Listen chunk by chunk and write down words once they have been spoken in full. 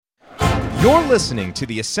You're listening to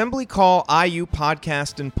the Assembly Call IU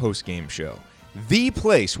podcast and postgame show, the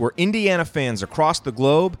place where Indiana fans across the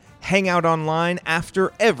globe hang out online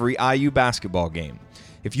after every IU basketball game.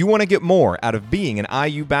 If you want to get more out of being an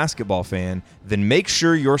IU basketball fan, then make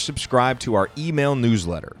sure you're subscribed to our email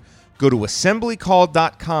newsletter. Go to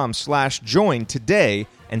assemblycall.com/join today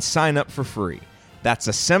and sign up for free. That's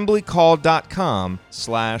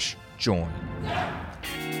assemblycall.com/join.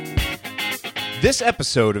 This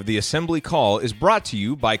episode of the Assembly Call is brought to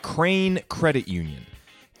you by Crane Credit Union.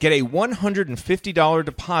 Get a $150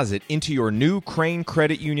 deposit into your new Crane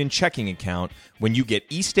Credit Union checking account when you get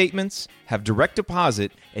e-statements, have direct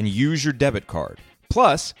deposit, and use your debit card.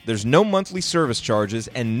 Plus, there's no monthly service charges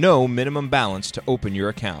and no minimum balance to open your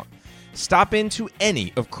account. Stop into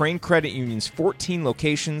any of Crane Credit Union's 14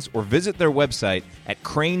 locations or visit their website at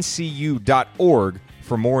cranecu.org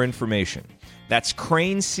for more information. That's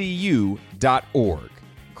cranecu.org.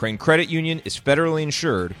 Crane Credit Union is federally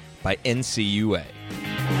insured by NCUA.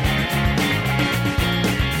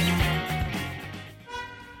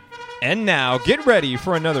 And now, get ready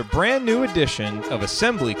for another brand new edition of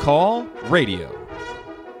Assembly Call Radio.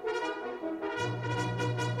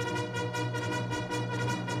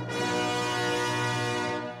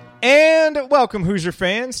 And welcome, Hoosier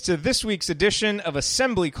fans, to this week's edition of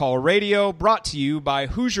Assembly Call Radio, brought to you by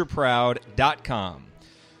HoosierProud.com.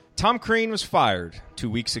 Tom Crean was fired 2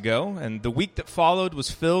 weeks ago, and the week that followed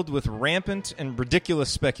was filled with rampant and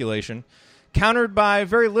ridiculous speculation, countered by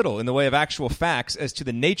very little in the way of actual facts as to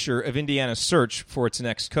the nature of Indiana's search for its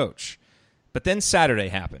next coach. But then Saturday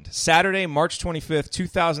happened. Saturday, March 25th,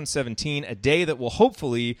 2017, a day that will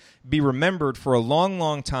hopefully be remembered for a long,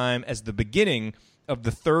 long time as the beginning of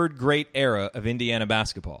the third great era of Indiana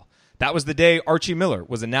basketball. That was the day Archie Miller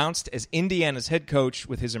was announced as Indiana's head coach,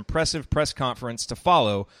 with his impressive press conference to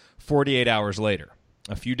follow 48 hours later.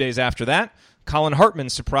 A few days after that, Colin Hartman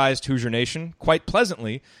surprised Hoosier Nation quite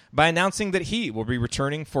pleasantly by announcing that he will be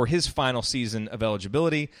returning for his final season of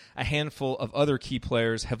eligibility. A handful of other key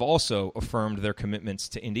players have also affirmed their commitments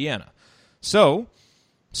to Indiana. So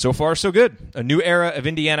far so good. A new era of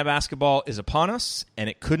Indiana basketball is upon us, and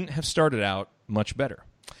it couldn't have started out much better.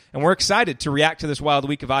 And we're excited to react to this wild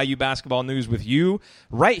week of IU basketball news with you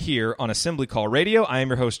right here on Assembly Call Radio. I am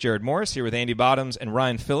your host, Jared Morris, here with Andy Bottoms and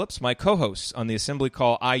Ryan Phillips, my co-hosts on the Assembly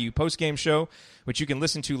Call IU postgame show, which you can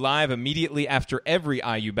listen to live immediately after every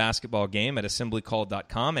IU basketball game at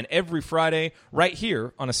assemblycall.com and every Friday right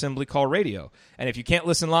here on Assembly Call Radio. And if you can't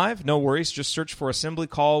listen live, no worries. Just search for Assembly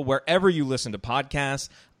Call wherever you listen to podcasts: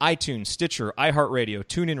 iTunes, Stitcher, iHeartRadio,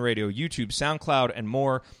 TuneIn Radio, YouTube, SoundCloud, and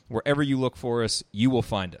more. Wherever you look for us, you will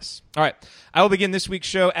find us. All right, I will begin this week's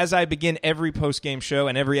show as I begin every postgame show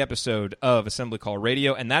and every episode of Assembly Call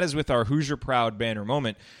Radio, and that is with our Hoosier Proud banner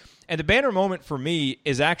moment. And the banner moment for me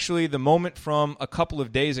is actually the moment from a couple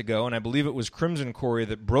of days ago, and I believe it was Crimson Corey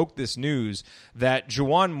that broke this news that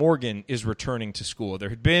Juwan Morgan is returning to school. There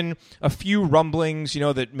had been a few rumblings,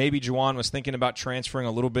 that maybe Juwan was thinking about transferring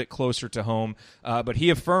a little bit closer to home, but he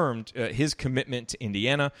affirmed his commitment to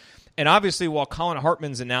Indiana. And obviously, while Colin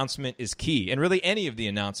Hartman's announcement is key, and really any of the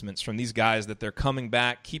announcements from these guys that they're coming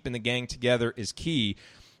back, keeping the gang together is key,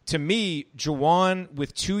 to me, Juwan,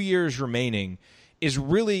 with 2 years remaining, is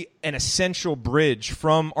really an essential bridge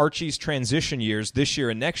from Archie's transition years this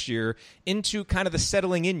year and next year into kind of the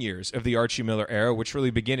settling in years of the Archie Miller era, which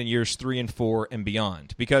really begin in years 3 and 4 and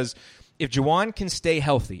beyond. Because if Juwan can stay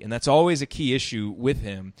healthy, and that's always a key issue with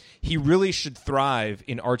him, he really should thrive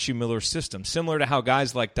in Archie Miller's system, similar to how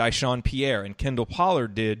guys like Dyshawn Pierre and Kendall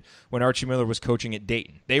Pollard did when Archie Miller was coaching at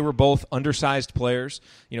Dayton. They were both undersized players,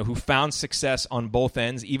 who found success on both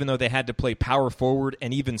ends, even though they had to play power forward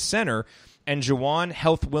and even center. And Juwan,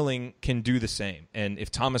 health willing, can do the same. And if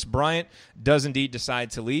Thomas Bryant does indeed decide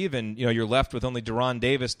to leave and you're left with only Deron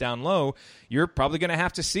Davis down low, you're probably going to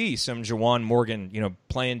have to see some Juwan Morgan,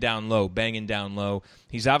 playing down low, banging down low.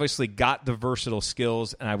 He's obviously got the versatile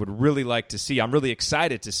skills, and I would really like to see, I'm really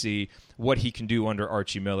excited to see what he can do under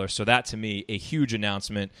Archie Miller. So that, to me, a huge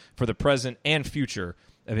announcement for the present and future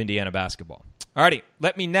of Indiana basketball. Alrighty,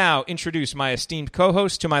 let me now introduce my esteemed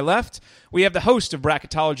co-host. To my left, we have the host of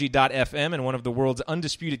Bracketology.fm and one of the world's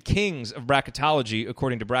undisputed kings of bracketology,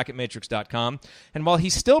 according to BracketMatrix.com. And while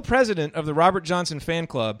he's still president of the Robert Johnson Fan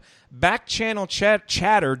Club, back-channel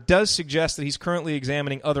chatter does suggest that he's currently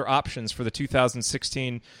examining other options for the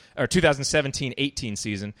 2017-18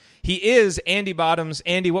 season. He is Andy Bottoms.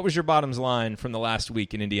 Andy, what was your Bottoms line from the last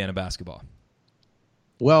week in Indiana basketball?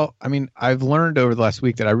 Well, I've learned over the last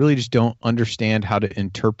week that I really just don't understand how to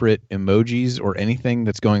interpret emojis or anything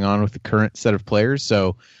that's going on with the current set of players.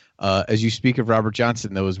 So as you speak of Robert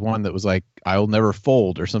Johnson, there was one that was like, "I'll never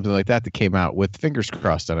fold" or something like that came out with fingers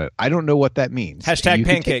crossed on it. I don't know what that means. Hashtag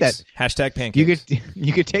pancakes. Hashtag pancakes.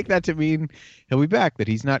 You could take that to mean he'll be back, that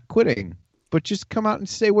he's not quitting, but just come out and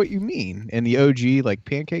say what you mean. And the OG like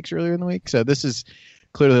pancakes earlier in the week. So this is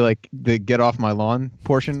clearly like the get off my lawn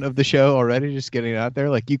portion of the show already, just getting it out there.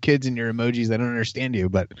 Like, you kids and your emojis, I don't understand you,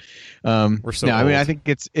 but we're so old. I mean, I think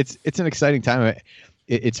it's an exciting time.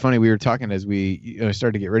 It's funny, we were talking as we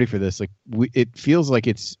started to get ready for this. Like, it feels like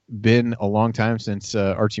it's been a long time since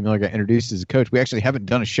Archie Miller got introduced as a coach. We actually haven't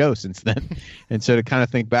done a show since then, and so to kind of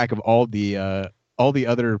think back of all the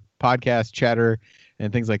other podcast chatter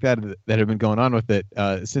and things like that have been going on with it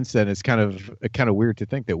since then, it's kind of weird to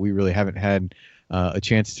think that we really haven't had a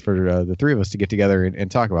chance for the three of us to get together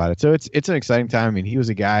and talk about it. So it's an exciting time. I mean, he was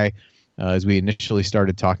a guy as we initially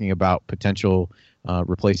started talking about potential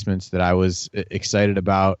replacements that I was excited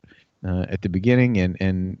about at the beginning,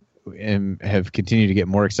 and have continued to get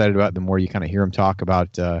more excited about the more you kind of hear him talk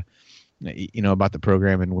about about the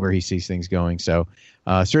program and where he sees things going. So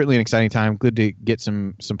certainly an exciting time. Good to get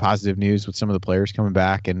some positive news with some of the players coming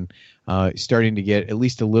back and starting to get at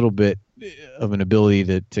least a little bit of an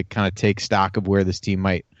ability to kind of take stock of where this team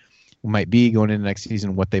might be going into next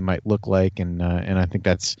season, what they might look like, and I think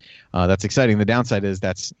that's exciting. The downside is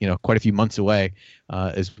that's quite a few months away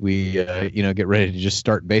as we get ready to just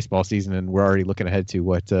start baseball season, and we're already looking ahead to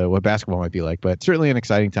what basketball might be like. But certainly an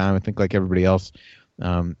exciting time. I think, like everybody else,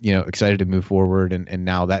 excited to move forward, and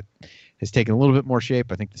now that has taken a little bit more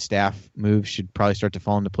shape. I think the staff move should probably start to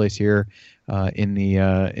fall into place here in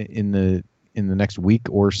the next week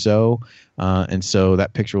or so, and so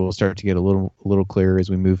that picture will start to get a little clearer as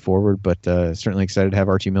we move forward. But certainly excited to have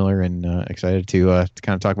Archie Miller, and excited to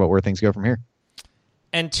kind of talk about where things go from here.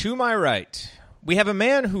 And to my right, we have a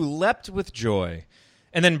man who leapt with joy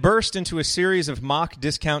and then burst into a series of mock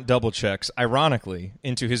discount double checks, ironically,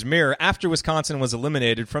 into his mirror after Wisconsin was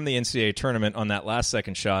eliminated from the NCAA tournament on that last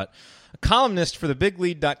second shot. A columnist for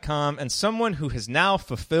thebiglead.com, and someone who has now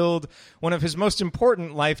fulfilled one of his most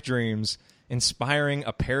important life dreams, inspiring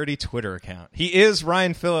a parody Twitter account. He is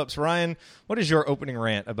Ryan Phillips. Ryan, what is your opening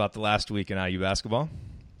rant about the last week in IU basketball?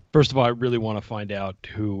 First of all, I really want to find out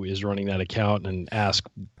who is running that account and ask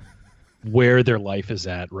where their life is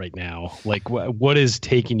at right now. Like, what is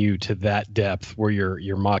taking you to that depth where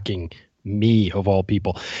you're mocking me, of all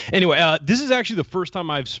people? Anyway, this is actually the first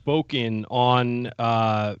time I've spoken on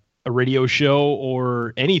a radio show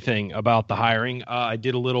or anything about the hiring. I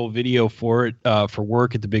did a little video for it for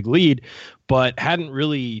work at the Big Lead, but hadn't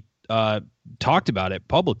really talked about it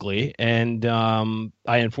publicly. And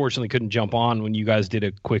I unfortunately couldn't jump on when you guys did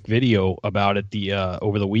a quick video about it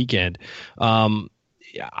over the weekend.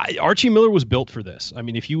 Archie Miller was built for this. I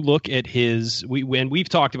mean, if you look at we've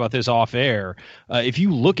talked about this off air, if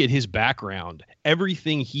you look at his background,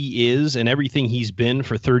 everything he is and everything he's been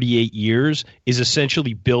for 38 years is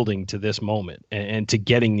essentially building to this moment and to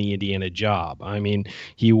getting the Indiana job. I mean,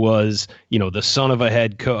 he was, the son of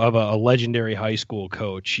a legendary high school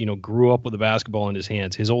coach, grew up with a basketball in his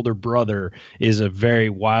hands. His older brother is a very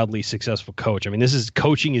wildly successful coach. I mean,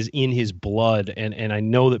 coaching is in his blood. And I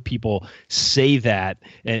know that people say that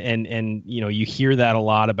and you hear that a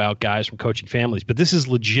lot about guys from coaching families, but this is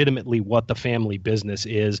legitimately what the family business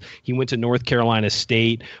is. He went to North Carolina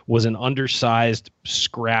State, was an undersized,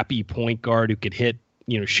 scrappy point guard who could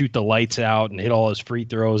shoot the lights out and hit all his free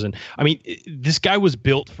throws. And I mean, this guy was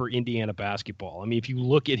built for Indiana basketball. I mean, if you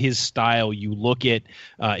look at his style, you look at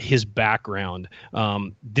his background,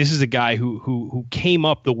 this is a guy who came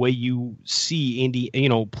up the way you see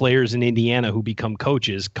players in Indiana who become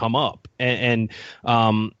coaches come up.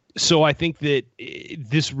 So I think that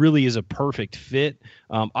this really is a perfect fit.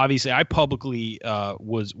 Obviously, I publicly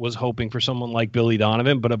was hoping for someone like Billy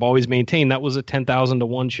Donovan, but I've always maintained that was a 10,000 to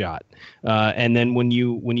 1 shot. And then when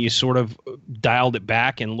you sort of dialed it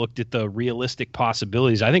back and looked at the realistic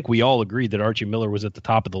possibilities, I think we all agreed that Archie Miller was at the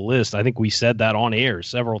top of the list. I think we said that on air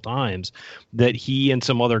several times, that he and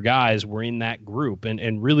some other guys were in that group.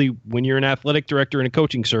 And really, when you're an athletic director in a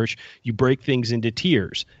coaching search, you break things into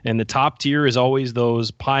tiers. And the top tier is always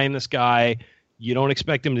those pie in the sky. You don't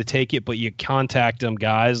expect them to take it, but you contact them,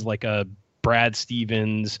 guys like a Brad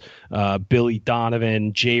Stevens, Billy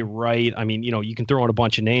Donovan, Jay Wright. I mean, you can throw in a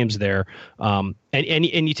bunch of names there, and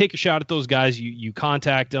you take a shot at those guys. You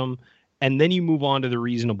contact them, and then you move on to the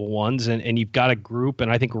reasonable ones, and you've got a group.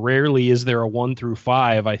 And I think rarely is there a 1 through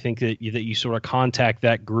 5. I think that you sort of contact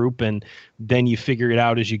that group, and then you figure it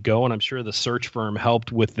out as you go. And I'm sure the search firm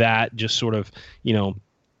helped with that, just sort of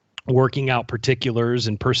working out particulars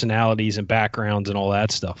and personalities and backgrounds and all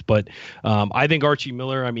that stuff. But I think Archie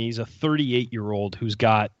Miller, I mean, he's a 38-year-old who's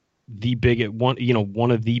got the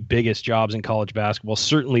one of the biggest jobs in college basketball,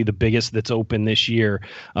 certainly the biggest that's open this year.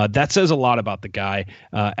 That says a lot about the guy,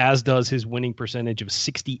 as does his winning percentage of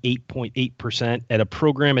 68.8% at a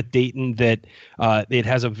program at Dayton that it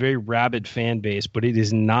has a very rabid fan base, but it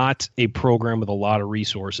is not a program with a lot of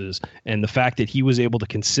resources. And the fact that he was able to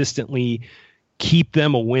consistently keep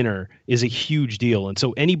them a winner is a huge deal. And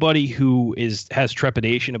so anybody who has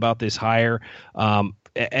trepidation about this hire,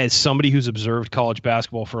 as somebody who's observed college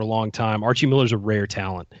basketball for a long time, Archie Miller's a rare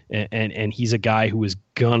talent, and he's a guy who is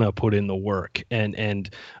gonna put in the work.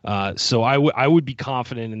 So I would be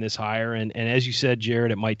confident in this hire. And as you said,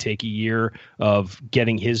 Jared, it might take a year of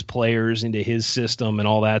getting his players into his system and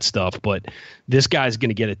all that stuff, but this guy's going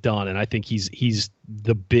to get it done. And I think he's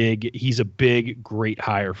a big, great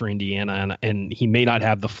hire for Indiana. And he may not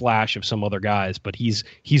have the flash of some other guys, but he's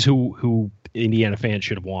who Indiana fans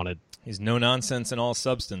should have wanted. He's no nonsense and all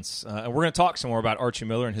substance. And we're going to talk some more about Archie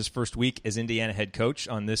Miller and his first week as Indiana head coach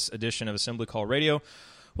on this edition of Assembly Call Radio.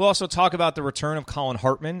 We'll also talk about the return of Colin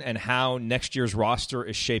Hartman and how next year's roster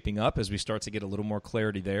is shaping up as we start to get a little more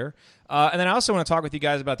clarity there. And then I also want to talk with you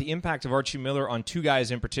guys about the impact of Archie Miller on two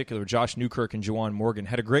guys in particular, Josh Newkirk and Juwan Morgan.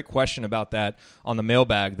 Had a great question about that on the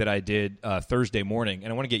mailbag that I did Thursday morning,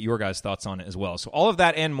 and I want to get your guys' thoughts on it as well. So all of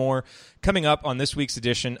that and more coming up on this week's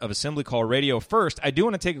edition of Assembly Call Radio. First, I do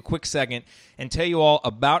want to take a quick second and tell you all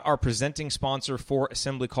about our presenting sponsor for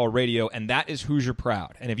Assembly Call Radio, and that is Hoosier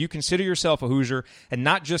Proud. And if you consider yourself a Hoosier, and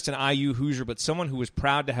not just an IU Hoosier, but someone who is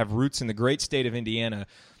proud to have roots in the great state of Indiana,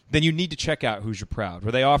 then you need to check out Hoosier Proud,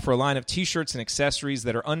 where they offer a line of T-shirts and accessories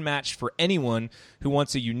that are unmatched for anyone who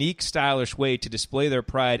wants a unique, stylish way to display their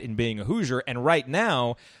pride in being a Hoosier. And right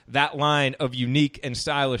now, that line of unique and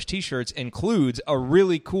stylish T-shirts includes a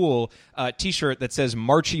really cool T-shirt that says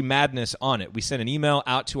Marchie Madness on it. We sent an email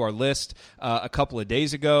out to our list a couple of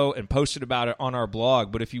days ago and posted about it on our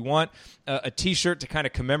blog. But if you want a T-shirt to kind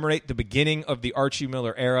of commemorate the beginning of the Archie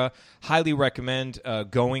Miller era, highly recommend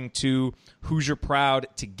going to Hoosier Proud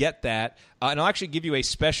to get that. And I'll actually give you a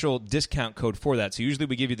special discount code for that. So usually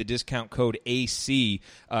we give you the discount code AC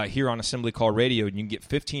here on Assembly Call Radio, and you can get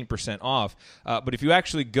 15% off. But if you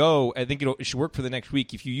actually go, I think it should work for the next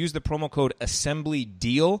week. If you use the promo code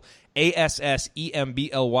AssemblyDeal,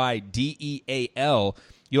 ASSEMBLYDEAL,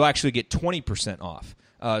 you'll actually get 20% off.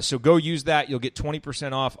 So go use that. You'll get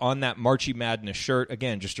 20% off on that Marchie Madness shirt.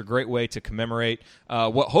 Again, just a great way to commemorate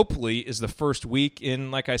what hopefully is the first week in,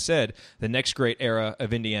 like I said, the next great era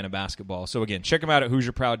of Indiana basketball. So again, check them out at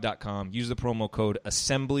HoosierProud.com. Use the promo code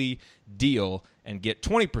AssemblyDeal and get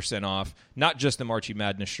 20% off, not just the Marchie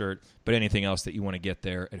Madness shirt, but anything else that you want to get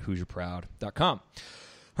there at HoosierProud.com.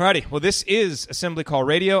 Alrighty, well, this is Assembly Call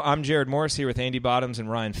Radio. I'm Jared Morris here with Andy Bottoms and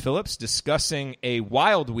Ryan Phillips discussing a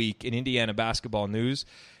wild week in Indiana basketball news.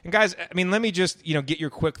 And guys, I mean, let me just, get your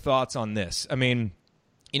quick thoughts on this. I mean,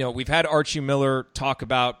 we've had Archie Miller talk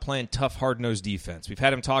about playing tough, hard-nosed defense. We've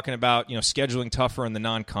had him talking about, scheduling tougher in the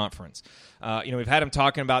non-conference. We've had him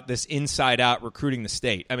talking about this inside-out recruiting the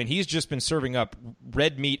state. I mean, he's just been serving up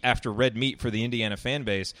red meat after red meat for the Indiana fan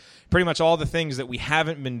base. Pretty much all the things that we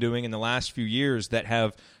haven't been doing in the last few years that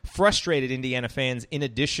have frustrated Indiana fans in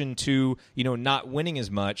addition to, not winning as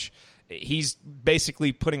much. He's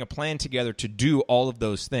basically putting a plan together to do all of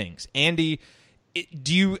those things. Andy,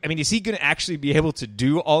 is he going to actually be able to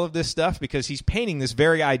do all of this stuff? Because he's painting this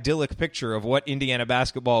very idyllic picture of what Indiana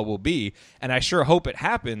basketball will be, and I sure hope it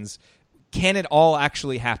happens. Can it all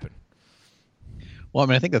actually happen? Well,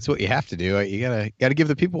 I think that's what you have to do. You gotta give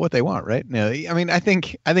the people what they want, right? No, I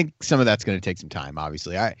think some of that's going to take some time.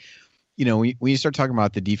 Obviously, when you start talking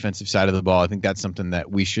about the defensive side of the ball, I think that's something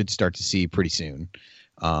that we should start to see pretty soon.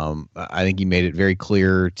 I think he made it very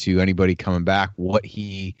clear to anybody coming back what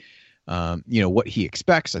he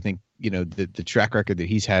expects. I think, the track record that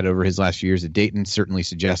he's had over his last few years at Dayton certainly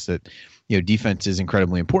suggests that, defense is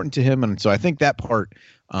incredibly important to him. And so I think that part,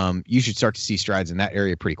 you should start to see strides in that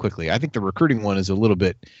area pretty quickly. I think the recruiting one is a little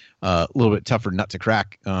bit tougher nut to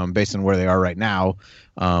crack, based on where they are right now.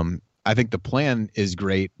 I think the plan is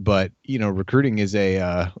great, but, recruiting is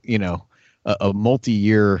a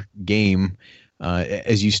multi-year game,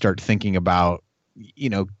 as you start thinking about,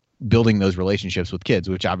 building those relationships with kids,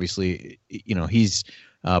 which obviously, he's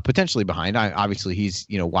potentially behind. Obviously, he's,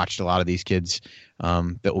 watched a lot of these kids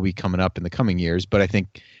that will be coming up in the coming years. But I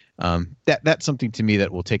think that's something to me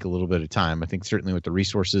that will take a little bit of time. I think certainly with the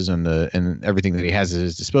resources and everything that he has at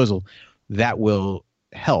his disposal, that will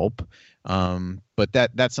help. But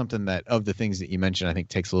that's something that, of the things that you mentioned, I think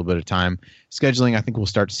takes a little bit of time. Scheduling, I think we'll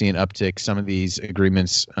start to see an uptick. Some of these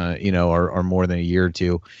agreements, are more than a year or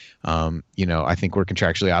two. I think we're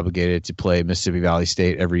contractually obligated to play Mississippi Valley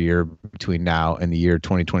State every year between now and the year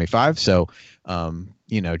 2025. So,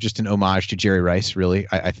 just an homage to Jerry Rice, really,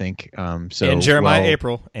 I think. And Jeremiah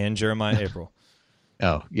April.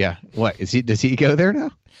 Oh, yeah. What is he? Does he go there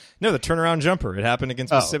now? No, the turnaround jumper. It happened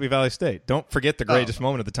against Mississippi Valley State. Don't forget the greatest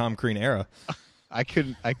moment of the Tom Crean era. I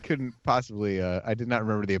couldn't possibly. I did not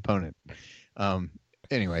remember the opponent.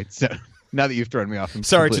 Anyway, so now that you've thrown me off,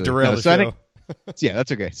 sorry to derail the show. Yeah,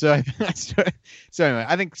 that's okay. So anyway,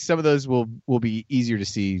 I think some of those will be easier to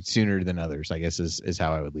see sooner than others, I guess is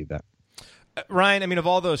how I would leave that. Ryan, I mean, of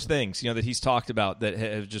all those things, that he's talked about that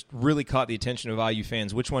have just really caught the attention of IU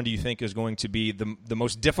fans, which one do you think is going to be the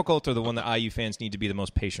most difficult, or the one that IU fans need to be the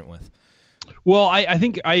most patient with? Well, I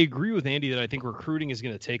think I agree with Andy that I think recruiting is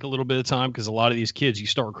going to take a little bit of time, because a lot of these kids, you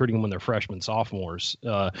start recruiting them when they're freshmen, sophomores.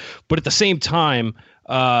 But at the same time,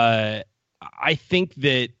 I think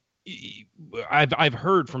that I've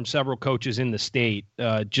heard from several coaches in the state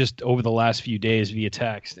just over the last few days via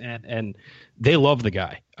text, and they love the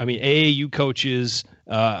guy. I mean, AAU coaches,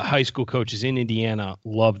 high school coaches in Indiana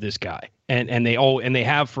love this guy, and they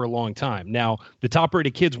have for a long time. Now, the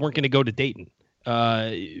top-rated kids weren't going to go to Dayton,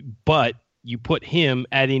 but you put him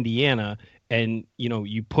at Indiana, and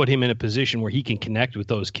you put him in a position where he can connect with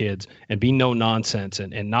those kids and be no nonsense,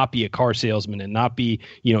 and not be a car salesman, and not be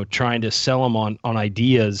trying to sell them on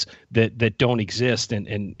ideas that don't exist,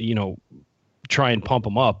 and try and pump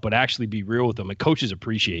them up, but actually be real with them. And coaches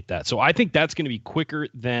appreciate that. So I think that's going to be quicker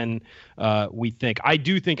than we think. I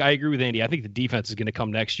agree with Andy. I think the defense is going to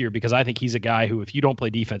come next year, because I think he's a guy who, if you don't play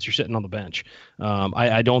defense, you're sitting on the bench.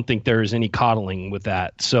 I don't think there's any coddling with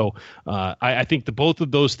that. So I think both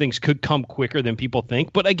of those things could come quicker than people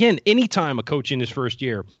think. But again, anytime a coach in his first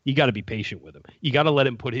year, you got to be patient with him. You got to let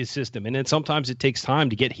him put his system in. And sometimes it takes time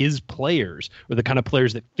to get his players, or the kind of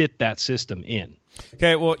players that fit that system, in.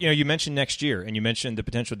 Okay, well, you mentioned next year, and you mentioned the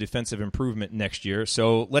potential defensive improvement next year.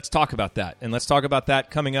 So let's talk about that, and let's talk about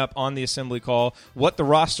that coming up on the Assembly Call, what the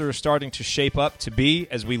roster is starting to shape up to be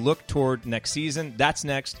as we look toward next season. That's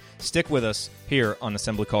next. Stick with us here on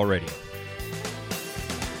Assembly Call Radio.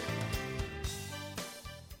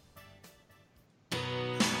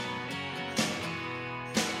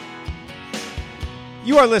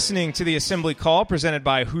 You are listening to the Assembly Call presented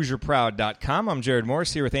by HoosierProud.com. I'm Jared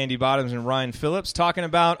Morris here with Andy Bottoms and Ryan Phillips, talking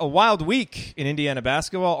about a wild week in Indiana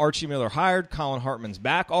basketball. Archie Miller hired, Colin Hartman's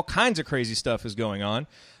back. All kinds of crazy stuff is going on.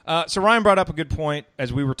 So Ryan brought up a good point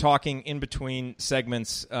as we were talking in between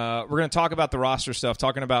segments. We're going to talk about the roster stuff,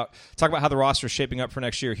 talk about how the roster is shaping up for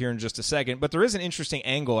next year here in just a second. But there is an interesting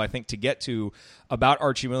angle, I think, to get to about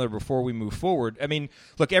Archie Miller before we move forward. I mean,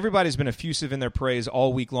 look, everybody's been effusive in their praise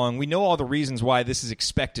all week long. We know all the reasons why this is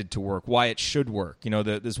expected to work, why it should work.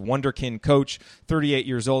 This wonderkind coach, 38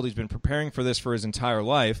 years old, he's been preparing for this for his entire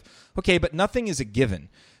life. Okay, but nothing is a given.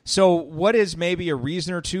 So what is maybe a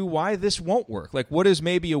reason or two why this won't work? Like, what is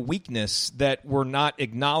maybe a weakness that we're not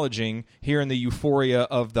acknowledging here in the euphoria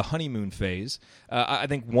of the honeymoon phase? I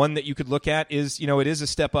think one that you could look at is, it is a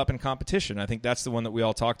step up in competition. I think that's the one that we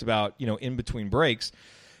all talked about, in between breaks.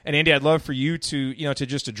 And Andy, I'd love for you to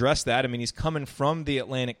just address that. I mean, he's coming from the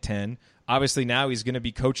Atlantic 10. Obviously, now he's going to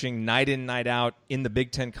be coaching night in, night out in the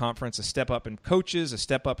Big Ten Conference, a step up in coaches, a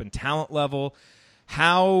step up in talent level.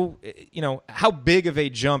 How big of a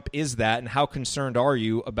jump is that, and how concerned are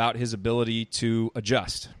you about his ability to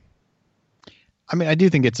adjust? I mean, I do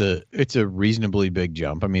think it's a reasonably big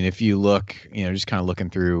jump. I mean, if you look, just kind of looking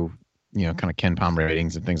through, kind of Ken Palm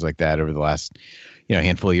ratings and things like that over the last,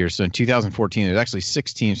 handful of years. So in 2014, there's actually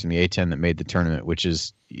 6 teams from the A10 that made the tournament, which,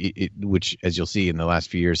 as you'll see in the last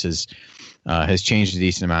few years, has changed a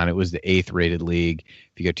decent amount. It was the 8th rated league.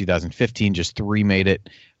 If you go 2015, just 3 made it.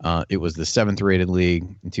 It was the 7th rated league.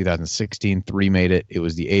 In 2016, 3 made it. It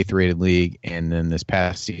was the 8th rated league. And then this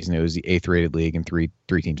past season, it was the 8th rated league, and three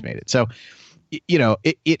teams made it. So,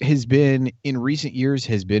 it has been, in recent years,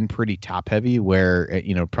 has been pretty top heavy, where,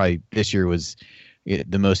 probably this year was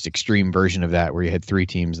the most extreme version of that, where you had 3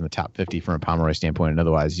 teams in the top 50 from a Pomeroy standpoint. And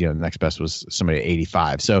otherwise, the next best was somebody at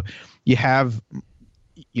 85. So you have,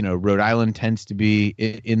 Rhode Island tends to be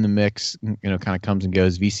in the mix, kind of comes and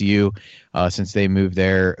goes. VCU, since they moved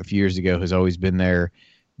there a few years ago, has always been there.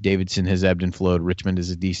 Davidson has ebbed and flowed. Richmond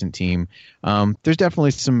is a decent team. There's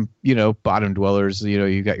definitely some, bottom dwellers.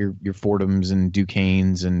 You've got your Fordhams and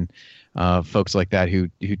Duquesnes and folks like that who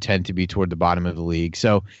tend to be toward the bottom of the league.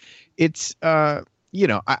 So it's, I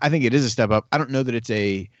think it is a step up. I don't know that it's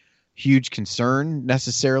a huge concern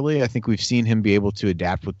necessarily. I think we've seen him be able to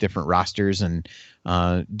adapt with different rosters and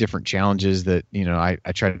different challenges that,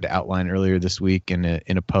 I tried to outline earlier this week in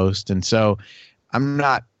a post. And so I'm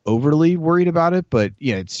not overly worried about it, but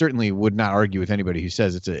it certainly would not argue with anybody who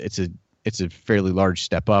says it's a fairly large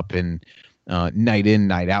step up in night in,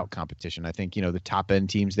 night out competition. I think, the top end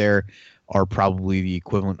teams there are probably the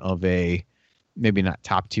equivalent of a, maybe not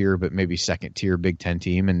top tier, but maybe second tier Big Ten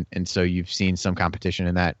team. And so you've seen some competition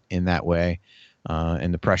in that way.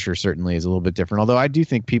 And the pressure certainly is a little bit different. Although I do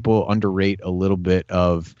think people underrate a little bit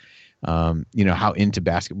of, how into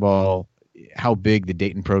basketball, how big the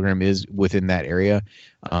Dayton program is within that area.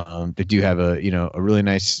 They do have a really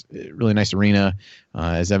nice arena,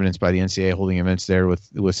 as evidenced by the NCAA holding events there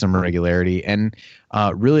with some regularity, and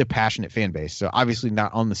really a passionate fan base. So obviously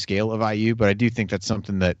not on the scale of IU, but I do think that's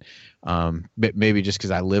something that maybe just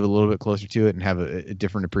because I live a little bit closer to it and have a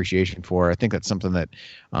different appreciation for, I think that's something that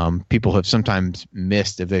people have sometimes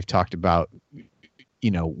missed if they've talked about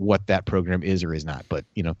what that program is or is not. But,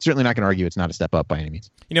 certainly not going to argue it's not a step up by any means.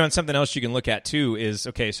 And something else you can look at, too, is,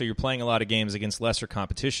 okay, so you're playing a lot of games against lesser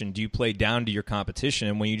competition. Do you play down to your competition?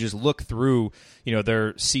 And when you just look through,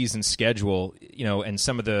 their season schedule, and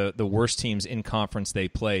some of the worst teams in conference they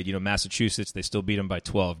played, Massachusetts, they still beat them by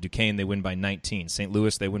 12. Duquesne, they win by 19. St.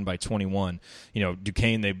 Louis, they win by 21.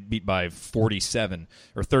 Duquesne, they beat by 47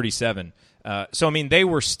 or 37. So, they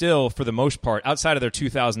were still, for the most part, outside of their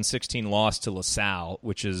 2016 loss to LaSalle,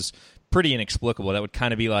 which is pretty inexplicable. That would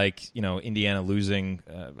kind of be like, Indiana losing,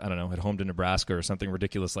 at home to Nebraska or something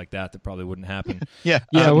ridiculous like that probably wouldn't happen. Yeah,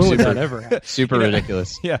 when would that ever happen? Super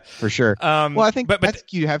ridiculous. Yeah. For sure. Well, I think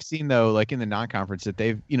you have seen, though, like in the non-conference, that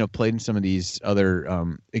they've, played in some of these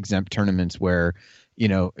other exempt tournaments where,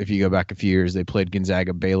 if you go back a few years, they played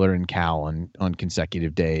Gonzaga, Baylor, and Cal on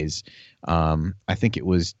consecutive days. I think it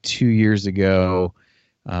was 2 years ago.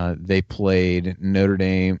 They played Notre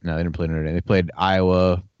Dame. No, they didn't play Notre Dame. They played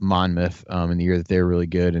Iowa, Monmouth in the year that they were really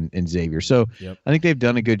good, and Xavier. So yep. I think they've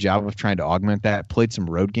done a good job of trying to augment that. Played some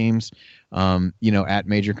road games, at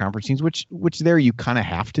major conference teams, which there you kind of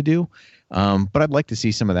have to do. But I'd like to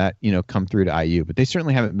see some of that, come through to IU. But they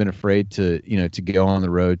certainly haven't been afraid to go on the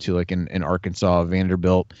road to like in Arkansas,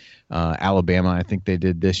 Vanderbilt, Alabama. I think they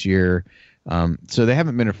did this year. So they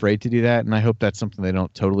haven't been afraid to do that, and I hope that's something they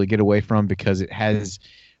don't totally get away from, because it has,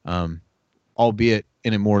 albeit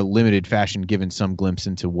in a more limited fashion, given some glimpse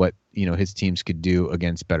into what his teams could do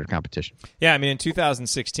against better competition. Yeah, in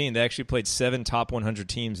 2016 they actually played 7 top 100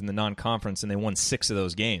 teams in the non-conference, and they won 6 of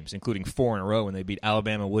those games, including 4 in a row when they beat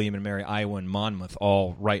Alabama, William and Mary, Iowa, and Monmouth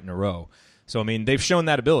all right in a row. So they've shown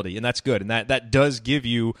that ability, and that's good, and that does give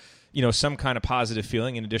you some kind of positive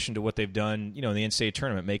feeling in addition to what they've done, in the NCAA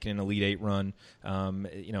tournament, making an Elite Eight run.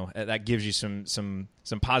 That gives you some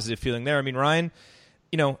positive feeling there. Ryan,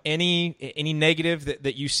 any negative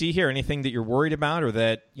that you see here, anything that you're worried about or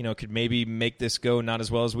that, could maybe make this go not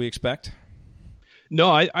as well as we expect?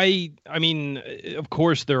 No, I mean, of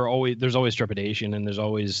course, there's always trepidation and there's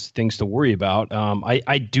always things to worry about.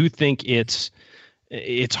 I do think it's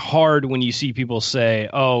hard when you see people say,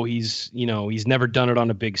 oh, he's never done it on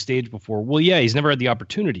a big stage before. Well, yeah, he's never had the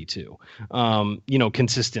opportunity to,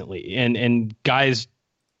 consistently. And guys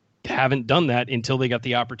haven't done that until they got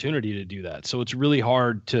the opportunity to do that. So it's really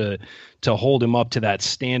hard to hold him up to that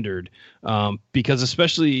standard, because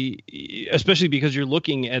especially because you're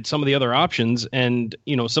looking at some of the other options, and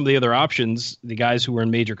some of the other options, the guys who were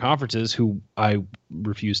in major conferences, who I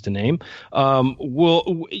refuse to name,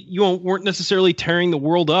 weren't necessarily tearing the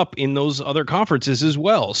world up in those other conferences as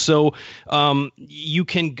well. So you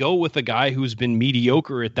can go with a guy who's been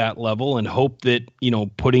mediocre at that level and hope that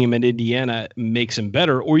putting him in Indiana makes him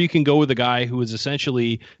better, or you can go with a guy who has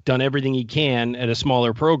essentially done everything he can at a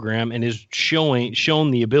smaller program and is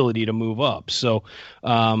shown the ability to move up. So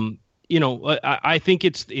I think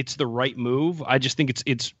it's the right move. I just think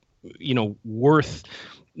it's worth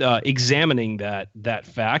examining that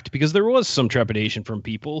fact, because there was some trepidation from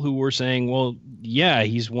people who were saying, well, yeah,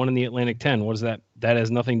 he's one in the Atlantic 10. What is that? That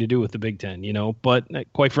has nothing to do with the Big Ten, but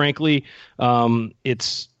quite frankly,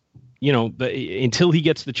 it's, until he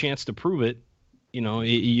gets the chance to prove it,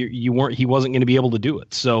 he wasn't going to be able to do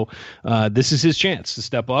it. So this is his chance to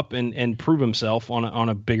step up and prove himself on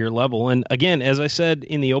a bigger level. And again, as I said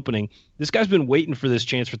in the opening, this guy's been waiting for this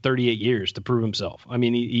chance for 38 years to prove himself.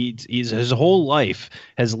 His whole life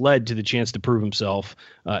has led to the chance to prove himself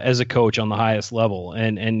as a coach on the highest level.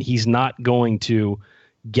 And he's not going to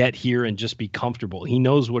get here and just be comfortable. He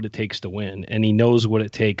knows what it takes to win, and he knows what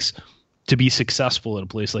it takes to be successful at a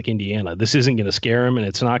place like Indiana. This isn't going to scare him, and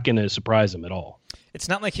it's not going to surprise him at all. It's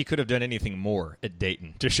not like he could have done anything more at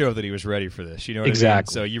Dayton to show that he was ready for this. You know what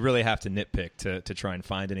Exactly. I mean? So you really have to nitpick to try and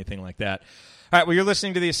find anything like that. All right, well, you're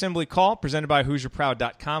listening to the Assembly Call, presented by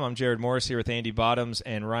HoosierProud.com. I'm Jared Morris here with Andy Bottoms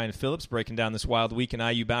and Ryan Phillips, breaking down this wild week in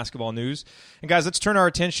IU basketball news. And, guys, let's turn our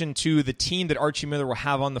attention to the team that Archie Miller will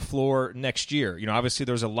have on the floor next year. You know, obviously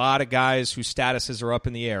there's a lot of guys whose statuses are up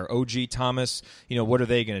in the air. OG, Thomas, you know, what are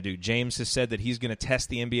they going to do? James has said that he's going to test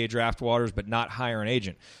the NBA draft waters but not hire an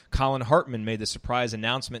agent. Colin Hartman made the surprise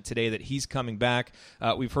announcement today that he's coming back.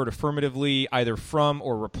 We've heard affirmatively either from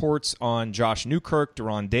or reports on Josh Newkirk,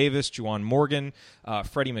 Deron Davis, Juwan Morgan,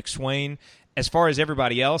 Freddie McSwain. As far as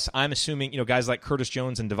everybody else, I'm assuming, you know, guys like Curtis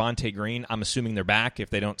Jones and Devontae Green, I'm assuming they're back if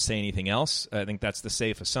they don't say anything else. I think that's the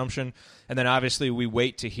safe assumption. And then obviously we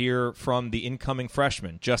wait to hear from the incoming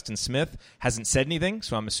freshman. Justin Smith hasn't said anything,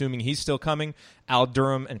 so I'm assuming he's still coming. Al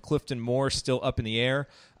Durham and Clifton Moore still up in the air.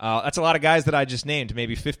 That's a lot of guys that I just named,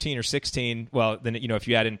 maybe 15 or 16. Well, then, you know, if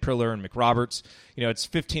you add in Priller and McRoberts, you know, it's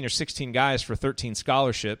 15 or 16 guys for 13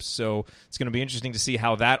 scholarships. So it's going to be interesting to see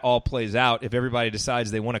how that all plays out if everybody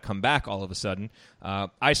decides they want to come back all of a sudden.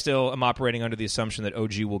 I still am operating under the assumption that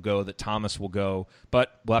OG will go, that Thomas will go,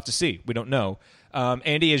 but we'll have to see. We don't know.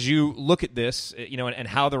 Andy, as you look at this, you know, and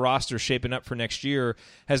how the roster is shaping up for next year,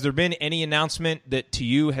 has there been any announcement that to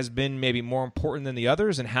you has been maybe more important than the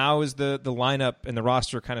others? And how is the lineup and the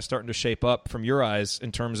roster kind of starting to shape up from your eyes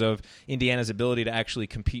in terms of Indiana's ability to actually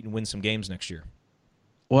compete and win some games next year?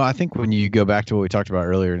 Well, I think when you go back to what we talked about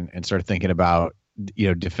earlier and start thinking about, you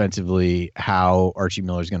know, defensively, how Archie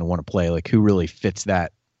Miller is going to want to play, like who really fits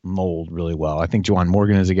that mold really well. I think Juwan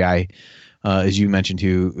Morgan is a guy, as you mentioned,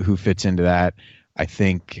 who fits into that. I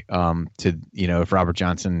think if Robert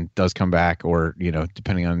Johnson does come back, or, you know,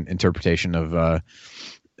 depending on interpretation of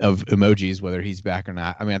emojis, whether he's back or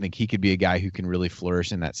not, I mean, I think he could be a guy who can really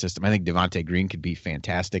flourish in that system. I think Devontae Green could be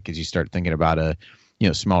fantastic as you start thinking about a, you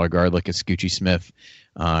know, smaller guard like a Scoochie Smith.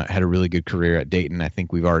 Had a really good career at Dayton. I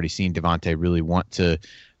think we've already seen Devontae really want to,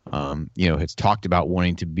 has talked about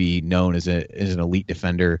wanting to be known as an elite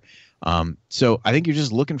defender. So I think you're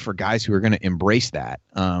just looking for guys who are going to embrace that.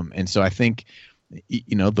 And so I think,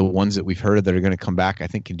 you know, the ones that we've heard of that are going to come back, I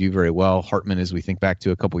think can do very well. Hartman, as we think back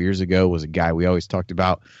to a couple years ago, was a guy we always talked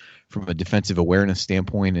about from a defensive awareness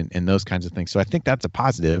standpoint and those kinds of things. So I think that's a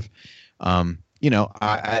positive.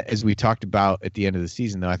 As we talked about at the end of the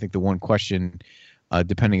season, though, I think the one question,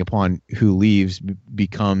 depending upon who leaves,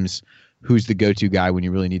 becomes who's the go-to guy when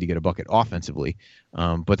you really need to get a bucket offensively.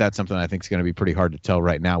 But that's something I think is going to be pretty hard to tell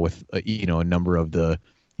right now with, a number of the,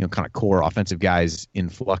 kind of core offensive guys in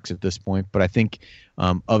flux at this point. But I think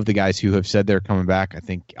of the guys who have said they're coming back, I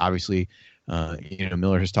think obviously,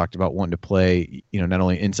 Miller has talked about wanting to play, not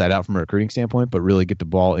only inside out from a recruiting standpoint, but really get the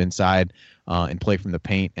ball inside and play from the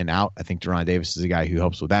paint and out. I think Deron Davis is a guy who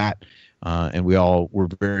helps with that. And we all were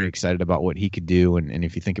very excited about what he could do. And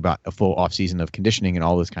if you think about a full offseason of conditioning and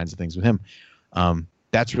all those kinds of things with him,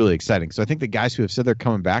 that's really exciting. So I think the guys who have said they're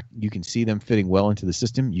coming back, you can see them fitting well into the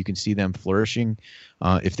system. You can see them flourishing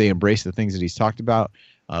if they embrace the things that he's talked about.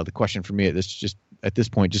 The question for me at this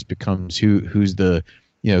point just becomes who's the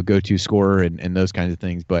go-to scorer and those kinds of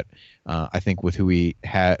things. But I think with who we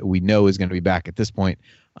know is going to be back at this point,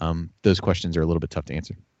 those questions are a little bit tough to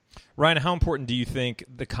answer. Ryan, how important do you think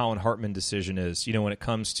the Colin Hartman decision is, when it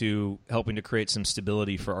comes to helping to create some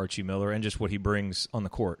stability for Archie Miller and just what he brings on the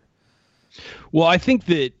court? Well, I think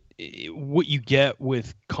that what you get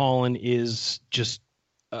with Colin is just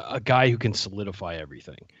a guy who can solidify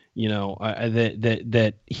everything.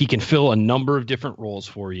 That he can fill a number of different roles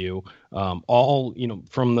for you.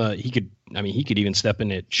 He could even step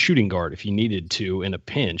in at shooting guard if he needed to in a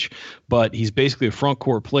pinch, but he's basically a front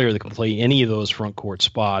court player that can play any of those front court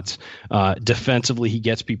spots. Defensively, he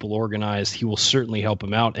gets people organized. He will certainly help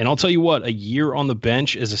him out. And I'll tell you what, a year on the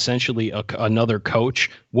bench as essentially another coach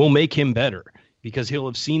will make him better, because he'll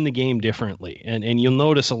have seen the game differently. And you'll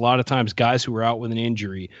notice a lot of times guys who are out with an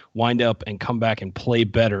injury wind up and come back and play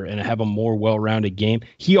better and have a more well-rounded game.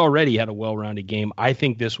 He already had a well-rounded game. I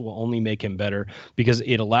think this will only make him better because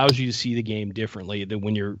it allows you to see the game differently than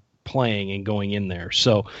when you're playing and going in there.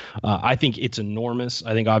 So I think it's enormous.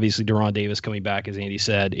 I think obviously Deron Davis coming back, as Andy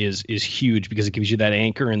said, is huge because it gives you that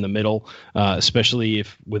anchor in the middle, especially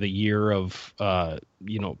if with a year of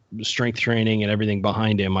strength training and everything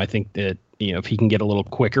behind him. I think that if he can get a little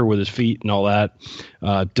quicker with his feet and all that,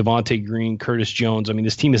 Devontae Green, Curtis Jones. I mean,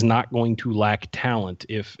 this team is not going to lack talent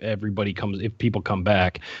if people come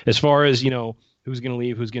back. As far as who's going to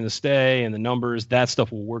leave, who's going to stay, and the numbers, that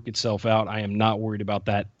stuff will work itself out. I am not worried about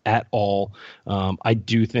that at all. I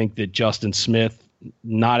do think that Justin Smith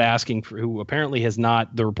not asking for, who apparently has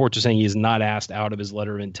not, the reports are saying he is not asked out of his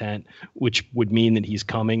letter of intent, which would mean that he's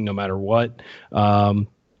coming no matter what.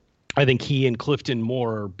 I think he and Clifton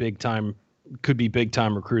Moore are could be big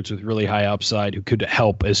time recruits with really high upside who could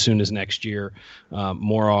help as soon as next year.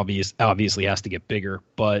 Moore obviously has to get bigger,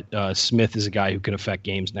 but Smith is a guy who can affect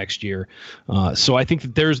games next year. So I think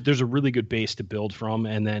that there's a really good base to build from,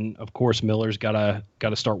 and then of course Miller's got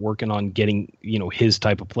to start working on getting his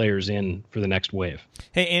type of players in for the next wave.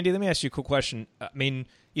 Hey Andy, let me ask you a cool question. I mean,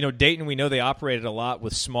 Dayton, we know they operated a lot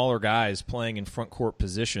with smaller guys playing in front court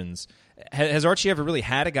positions. Has Archie ever really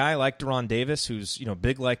had a guy like Deron Davis who's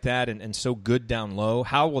big like that and so good down low?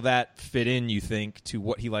 How will that fit in, you think, to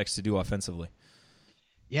what he likes to do offensively?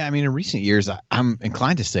 Yeah, I mean, in recent years, I'm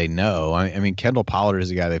inclined to say no. I mean, Kendall Pollard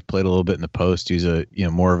is a guy they've played a little bit in the post. Who's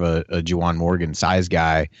more of a Juwan Morgan size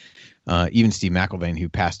guy. Even Steve McIlvain, who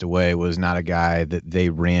passed away, was not a guy that they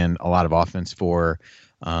ran a lot of offense for.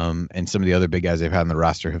 And some of the other big guys they've had on the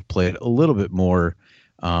roster have played a little bit more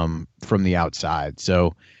from the outside.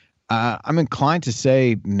 So I'm inclined to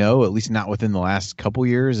say no, at least not within the last couple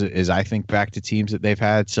years, as I think back to teams that they've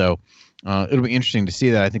had. So it'll be interesting to see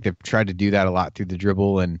that. I think they've tried to do that a lot through the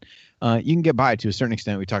dribble, and you can get by to a certain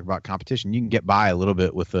extent. We talk about competition. You can get by a little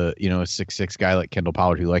bit with a 6'6" guy like Kendall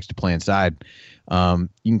Pollard who likes to play inside. You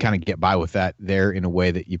can kind of get by with that there in a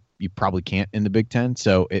way that you probably can't in the Big Ten.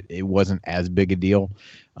 So it wasn't as big a deal.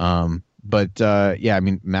 But I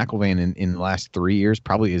mean, McIlvain in the last 3 years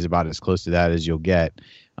probably is about as close to that as you'll get.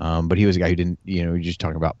 But he was a guy who didn't, you're just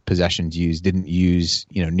talking about possessions used, didn't use,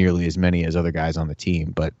 nearly as many as other guys on the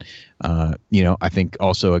team. But, I think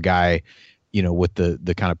also a guy, with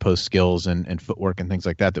the kind of post skills and footwork and things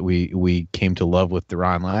like that we came to love with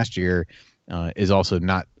Deron last year is also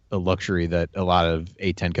not a luxury that a lot of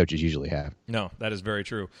A-10 coaches usually have. No, that is very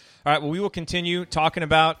true. All right, well, we will continue talking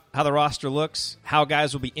about how the roster looks, how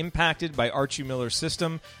guys will be impacted by Archie Miller's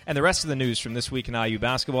system, and the rest of the news from this week in IU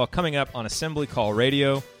basketball coming up on Assembly Call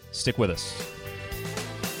Radio. Stick with us.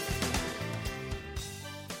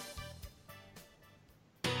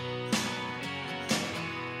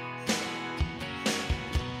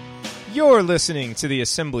 You're listening to the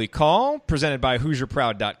Assembly Call, presented by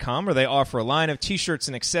HoosierProud.com, where they offer a line of T-shirts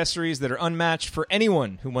and accessories that are unmatched for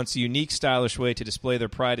anyone who wants a unique, stylish way to display their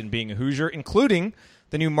pride in being a Hoosier, including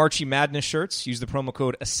the new Marchie Madness shirts. Use the promo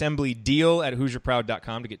code AssemblyDeal at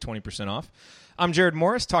HoosierProud.com to get 20% off. I'm Jared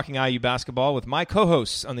Morris, talking IU basketball with my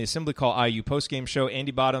co-hosts on the Assembly Call IU postgame show,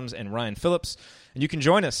 Andy Bottoms and Ryan Phillips. And you can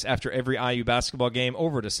join us after every IU basketball game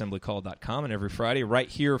over at AssemblyCall.com and every Friday right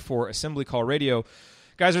here for Assembly Call Radio.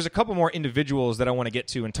 Guys, there's a couple more individuals that I want to get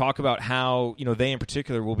to and talk about how, they in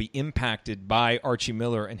particular will be impacted by Archie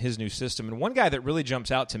Miller and his new system. And one guy that really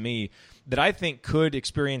jumps out to me that I think could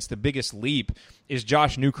experience the biggest leap is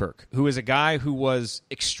Josh Newkirk, who is a guy who was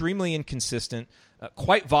extremely inconsistent,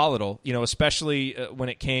 quite volatile, especially when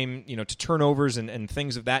it came, to turnovers and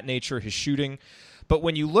things of that nature, his shooting. But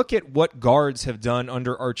when you look at what guards have done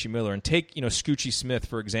under Archie Miller, and take, Scoochie Smith,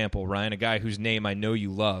 for example, Ryan, a guy whose name I know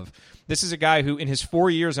you love. This is a guy who, in his 4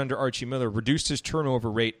 years under Archie Miller, reduced his turnover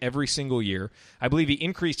rate every single year. I believe he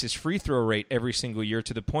increased his free throw rate every single year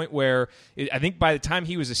to the point where I think by the time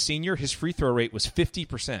he was a senior, his free throw rate was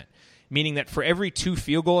 50%. Meaning that for every 2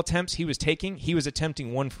 field goal attempts he was taking, he was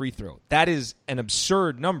attempting 1 free throw. That is an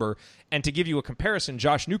absurd number. And to give you a comparison,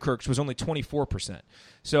 Josh Newkirk's was only 24%.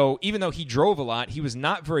 So even though he drove a lot, he was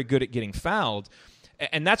not very good at getting fouled.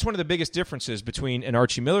 And that's one of the biggest differences between an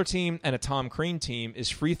Archie Miller team and a Tom Crean team is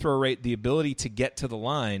free throw rate, the ability to get to the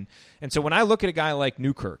line. And so when I look at a guy like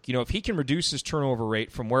Newkirk, if he can reduce his turnover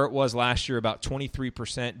rate from where it was last year, about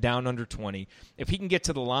 23%, down under 20, if he can get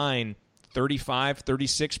to the line 35,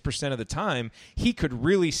 36% of the time, he could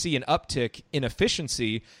really see an uptick in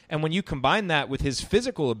efficiency. And when you combine that with his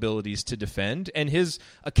physical abilities to defend and his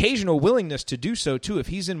occasional willingness to do so too, if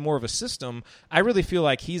he's in more of a system, I really feel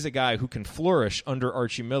like he's a guy who can flourish under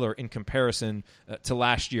Archie Miller in comparison to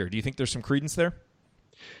last year. Do you think there's some credence there?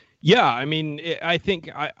 Yeah, I mean, I think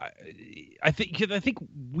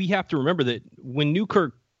we have to remember that when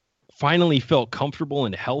Newkirk finally felt comfortable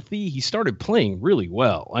and healthy, he started playing really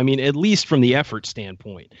well. I mean, at least from the effort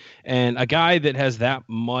standpoint. And a guy that has that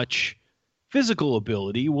much physical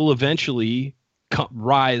ability will eventually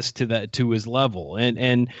rise to his level.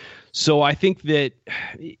 And so I think that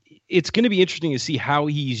it's going to be interesting to see how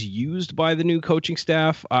he's used by the new coaching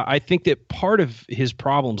staff. I think that part of his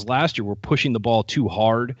problems last year were pushing the ball too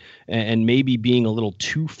hard and maybe being a little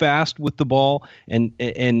too fast with the ball and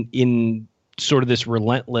in sort of this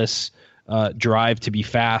relentless drive to be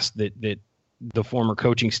fast that the former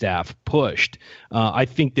coaching staff pushed. I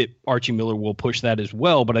think that Archie Miller will push that as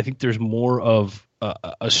well, but I think there's more of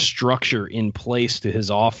a structure in place to his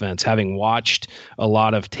offense, having watched a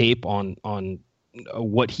lot of tape on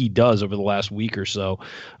what he does over the last week or so.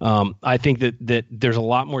 I think that there's a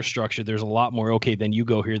lot more structure. There's a lot more, okay, then you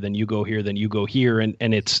go here, then you go here, then you go here. And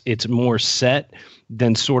it's more set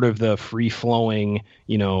than sort of the free flowing,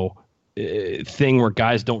 thing where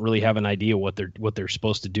guys don't really have an idea what they're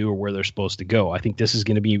supposed to do or where they're supposed to go. I think this is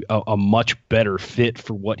going to be a much better fit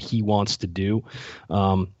for what he wants to do.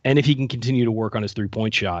 And if he can continue to work on his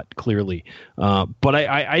 3-point shot, clearly. But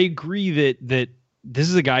I agree that this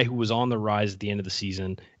is a guy who was on the rise at the end of the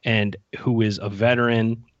season and who is a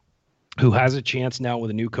veteran, who has a chance now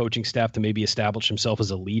with a new coaching staff to maybe establish himself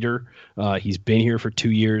as a leader. He's been here for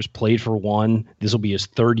 2 years, played for 1. This will be his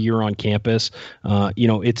 3rd year on campus.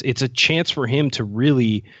 It's a chance for him to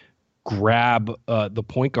really grab the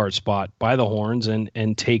point guard spot by the horns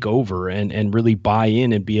and take over and really buy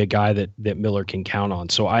in and be a guy that Miller can count on.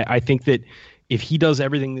 So I think that if he does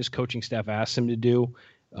everything this coaching staff asks him to do,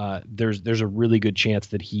 there's a really good chance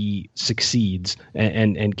that he succeeds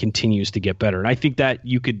and continues to get better. And I think that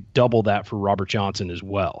you could double that for Robert Johnson as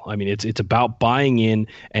well. I mean, it's about buying in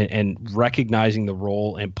and recognizing the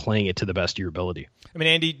role and playing it to the best of your ability. I mean,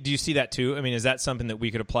 Andy, do you see that too? I mean, is that something that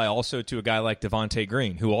we could apply also to a guy like Devontae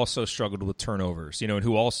Green, who also struggled with turnovers, and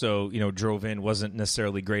who also, drove in, wasn't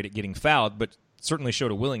necessarily great at getting fouled, but certainly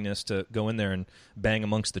showed a willingness to go in there and bang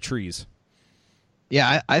amongst the trees?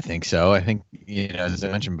 Yeah, I think so. I think, as I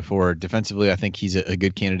mentioned before, defensively, I think he's a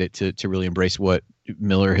good candidate to really embrace what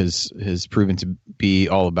Miller has proven to be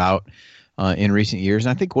all about in recent years.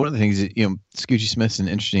 And I think one of the things that, Scoochie Smith's an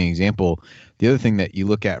interesting example. The other thing that you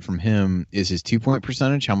look at from him is his 2-point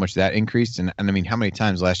percentage, how much that increased. And I mean, how many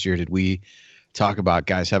times last year did we talk about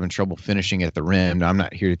guys having trouble finishing at the rim? Now, I'm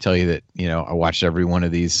not here to tell you that, I watched every one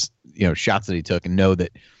of these, shots that he took and know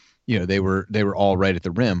that, they were all right at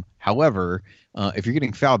the rim. However, if you're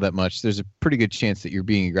getting fouled that much, there's a pretty good chance that you're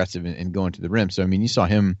being aggressive and going to the rim. So, I mean, you saw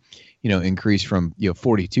him, increase from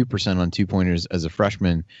 42% on 2-pointers as a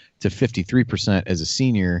freshman to 53% as a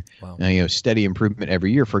senior. Wow. Steady improvement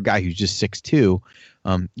every year for a guy who's just 6'2".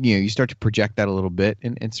 You start to project that a little bit,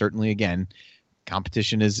 and certainly, again,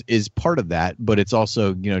 competition is part of that, but it's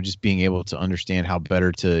also just being able to understand how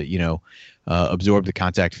better to absorb the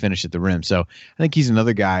contact, finish at the rim. So I think he's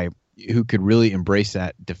another guy who could really embrace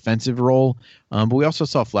that defensive role. But we also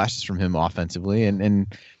saw flashes from him offensively. And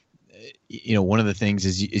one of the things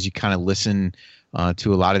is you kind of listen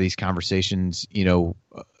to a lot of these conversations,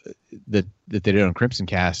 that they did on Crimson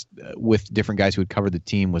Cast with different guys who had covered the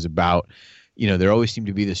team was about, there always seemed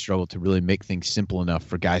to be this struggle to really make things simple enough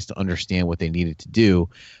for guys to understand what they needed to do.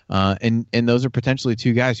 And those are potentially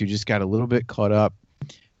two guys who just got a little bit caught up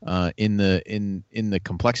in the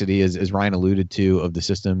complexity, as Ryan alluded to, of the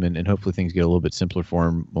system, and hopefully things get a little bit simpler for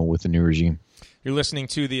him with the new regime. You're listening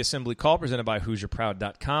to the Assembly Call presented by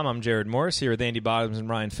HoosierProud.com. I'm Jared Morris here with Andy Bottoms and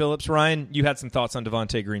Ryan Phillips. Ryan, you had some thoughts on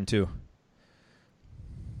Devontae Green too,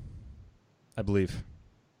 I believe.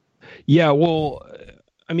 Yeah, well,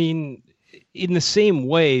 I mean, in the same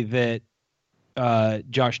way that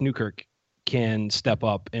Josh Newkirk can step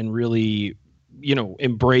up and really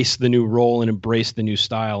embrace the new role and embrace the new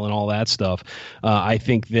style and all that stuff. I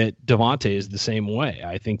think that Devontae is the same way.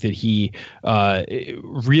 I think that he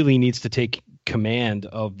really needs to take command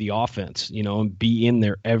of the offense, and be in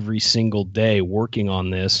there every single day working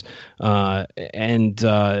on this, and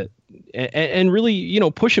really,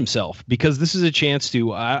 push himself, because this is a chance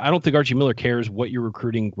to, I don't think Archie Miller cares what your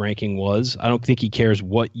recruiting ranking was. I don't think he cares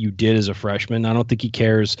what you did as a freshman. I don't think he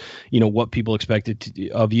cares, what people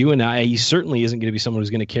expected of you. And he certainly isn't going to be someone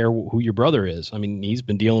who's going to care who your brother is. I mean, he's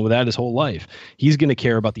been dealing with that his whole life. He's going to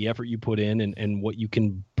care about the effort you put in and what you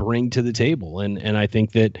can bring to the table. And I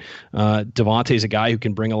think that Devontae is a guy who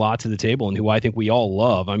can bring a lot to the table and who I think we all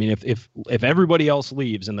love. I mean, if everybody else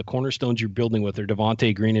leaves and the cornerstones you're building with are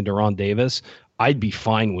Devontae Green and Deron Davis, I'd be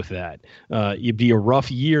fine with that. It'd be a rough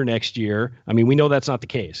year next year. I mean, we know that's not the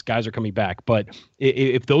case. Guys are coming back. But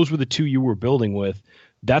if those were the two you were building with,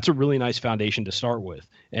 that's a really nice foundation to start with.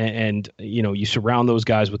 And you surround those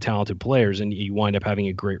guys with talented players and you wind up having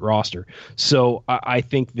a great roster. So I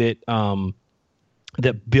think that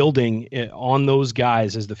that building on those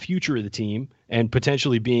guys as the future of the team and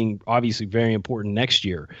potentially being obviously very important next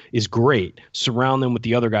year is great. Surround them with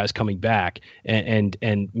the other guys coming back, and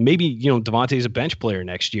maybe Devontae's a bench player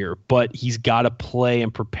next year, but he's got to play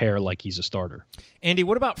and prepare like he's a starter. Andy,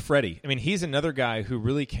 what about Freddie? I mean, he's another guy who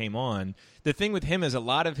really came on. The thing with him is a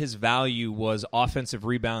lot of his value was offensive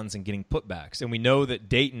rebounds and getting putbacks. And we know that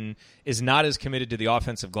Dayton is not as committed to the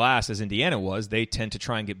offensive glass as Indiana was. They tend to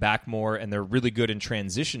try and get back more, and they're really good in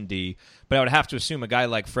transition D. But I would have to assume a guy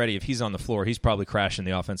like Freddie, if he's on the floor, he's probably crashing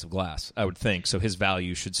the offensive glass, I would think. So his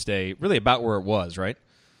value should stay really about where it was, right?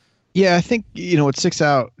 Yeah, I think, what sticks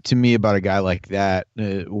out to me about a guy like that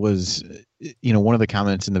was, one of the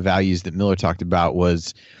comments and the values that Miller talked about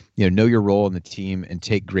was, know your role in the team and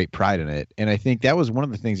take great pride in it. And I think that was one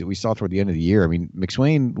of the things that we saw toward the end of the year. I mean,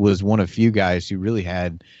 McSwain was one of few guys who really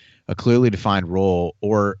had a clearly defined role,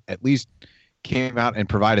 or at least came out and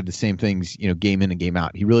provided the same things, game in and game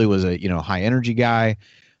out. He really was a, high energy guy,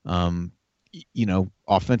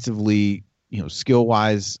 offensively, skill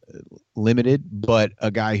wise limited, but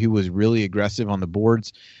a guy who was really aggressive on the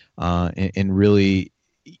boards and really,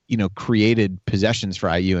 created possessions for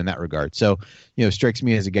IU in that regard. So, strikes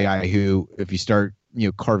me as a guy who, if you start,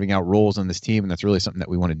 carving out roles on this team, and that's really something that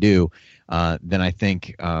we want to do, then I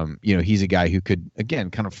think, he's a guy who could,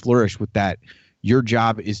 again, kind of flourish with that. Your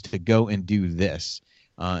job is to go and do this.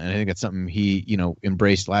 And I think that's something he,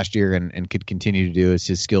 embraced last year and could continue to do as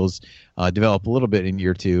his skills develop a little bit in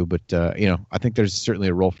year two. But, I think there's certainly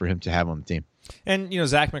a role for him to have on the team. And,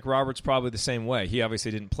 Zach McRoberts probably the same way. He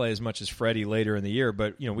obviously didn't play as much as Freddie later in the year,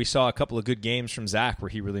 but, we saw a couple of good games from Zach where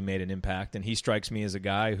he really made an impact, and he strikes me as a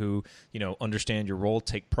guy who, understand your role,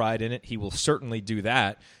 take pride in it. He will certainly do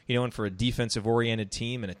that, and for a defensive-oriented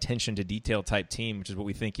team and attention-to-detail type team, which is what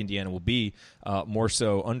we think Indiana will be, more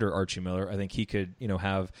so under Archie Miller, I think he could,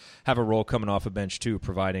 have a role coming off a bench too,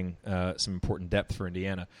 providing some important depth for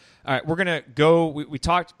Indiana. All right, we're going to go. We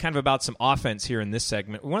talked kind of about some offense here in this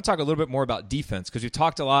segment. We want to talk a little bit more about defense because we've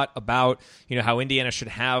talked a lot about how Indiana should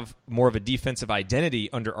have more of a defensive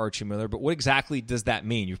identity under Archie Miller. But what exactly does that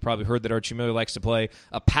mean? You've probably heard that Archie Miller likes to play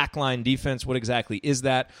a pack line defense. What exactly is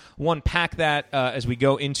that? We'll unpack that as we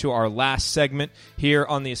go into our last segment here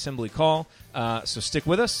on the Assembly Call. So stick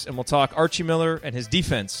with us, and we'll talk Archie Miller and his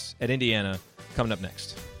defense at Indiana coming up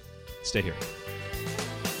next. Stay here.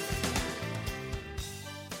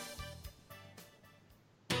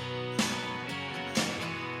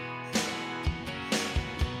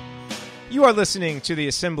 You are listening to the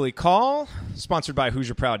Assembly Call, sponsored by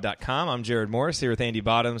HoosierProud.com. I'm Jared Morris here with Andy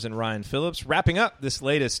Bottoms and Ryan Phillips, wrapping up this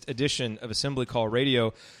latest edition of Assembly Call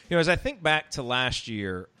Radio. As I think back to last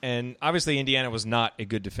year, and obviously Indiana was not a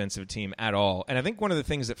good defensive team at all, and I think one of the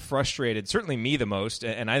things that frustrated certainly me the most,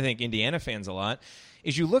 and I think Indiana fans a lot,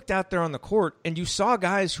 is you looked out there on the court and you saw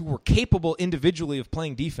guys who were capable individually of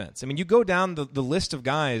playing defense. I mean, you go down the list of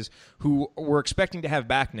guys who we're expecting to have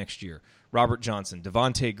back next year. Robert Johnson,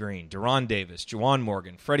 Devontae Green, Deron Davis, Juwan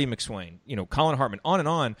Morgan, Freddie McSwain, Colin Hartman, on and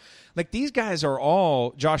on. Like, these guys are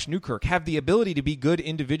all, Josh Newkirk, have the ability to be good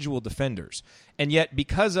individual defenders. And yet,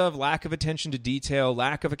 because of lack of attention to detail,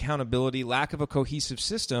 lack of accountability, lack of a cohesive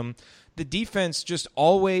system, the defense just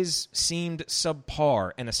always seemed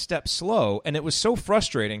subpar and a step slow, and it was so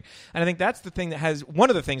frustrating. And I think that's the thing that has, one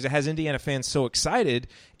of the things that has Indiana fans so excited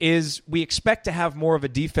is we expect to have more of a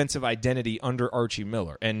defensive identity under Archie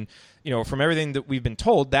Miller. And, from everything that we've been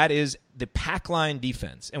told, that is the pack line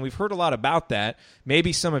defense. And we've heard a lot about that.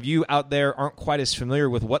 Maybe some of you out there aren't quite as familiar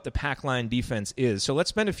with what the pack line defense is. So let's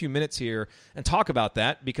spend a few minutes here and talk about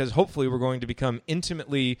that, because hopefully we're going to become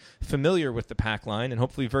intimately familiar with the pack line and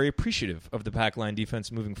hopefully very appreciative of the pack line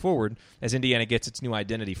defense moving forward as Indiana gets its new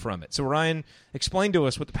identity from it. So Ryan, explain to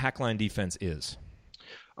us what the pack line defense is.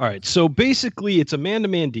 All right, so basically it's a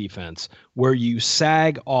man-to-man defense where you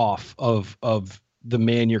sag off of the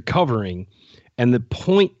man you're covering, and the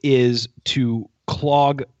point is to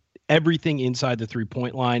clog everything inside the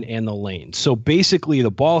three-point line and the lane. So basically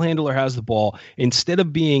the ball handler has the ball. Instead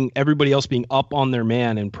of everybody else being up on their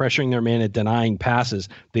man and pressuring their man and denying passes,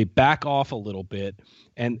 they back off a little bit.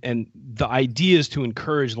 And the idea is to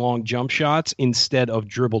encourage long jump shots instead of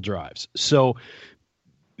dribble drives. So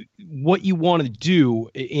what you want to do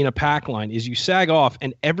in a pack line is you sag off,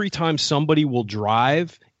 and every time somebody will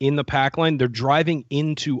drive in the pack line, they're driving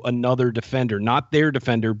into another defender, not their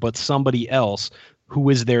defender, but somebody else who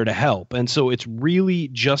is there to help. And so it's really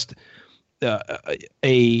just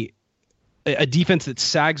a defense that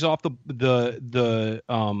sags off the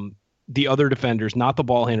other defenders, not the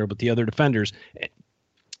ball handler, but the other defenders,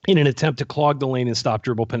 in an attempt to clog the lane and stop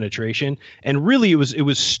dribble penetration. And really it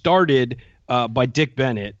was started by Dick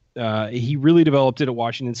Bennett. He really developed it at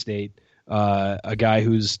Washington State, a guy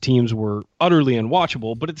whose teams were utterly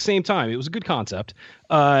unwatchable, but at the same time, it was a good concept.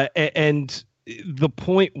 And the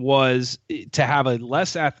point was to have a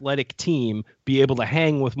less athletic team be able to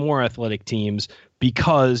hang with more athletic teams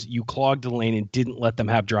because you clogged the lane and didn't let them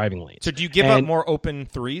have driving lanes. So do you give up more open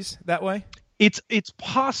threes that way? It's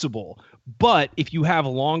possible, But if you have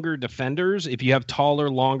longer defenders, if you have taller,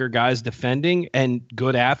 longer guys defending and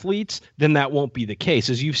good athletes, then that won't be the case.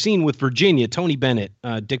 As you've seen with Virginia, Tony Bennett,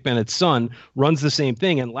 Dick Bennett's son, runs the same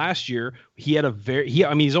thing. And last year, he had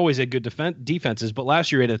he's always had good defenses, but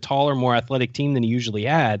last year he had a taller, more athletic team than he usually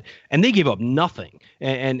had, and they gave up nothing,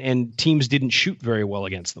 and teams didn't shoot very well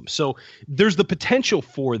against them. So there's the potential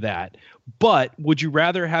for that. But would you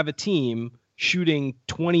rather have a team shooting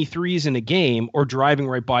 23s in a game or driving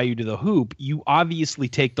right by you to the hoop? You obviously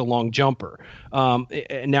take the long jumper. Now the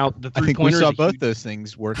 3-pointer, I think we saw both those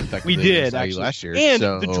things work effectively. We did actually last year, and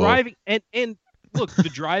the driving and look, the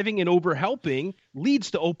driving and overhelping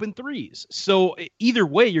leads to open threes. So either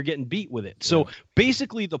way, you're getting beat with it. So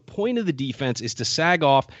basically, the point of the defense is to sag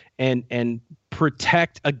off and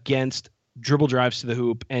protect against dribble drives to the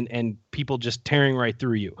hoop and people just tearing right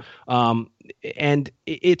through you. And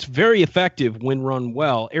it's very effective when run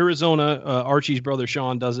well. Arizona, Archie's brother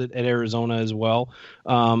Sean does it at Arizona as well.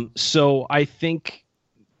 So I think,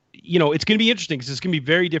 it's going to be interesting because it's going to be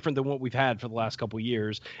very different than what we've had for the last couple of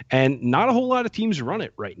years. And not a whole lot of teams run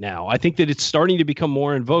it right now. I think that it's starting to become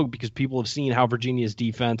more in vogue because people have seen how Virginia's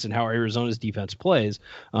defense and how Arizona's defense plays.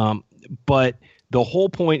 But the whole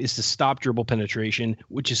point is to stop dribble penetration,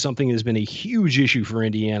 which is something that has been a huge issue for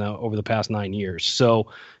Indiana over the past 9 years.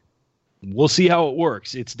 So we'll see how it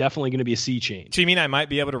works. It's definitely going to be a sea change. So you mean I might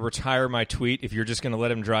be able to retire my tweet if you're just going to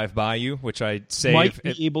let him drive by you, which I save might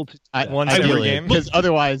be able to once every game? Because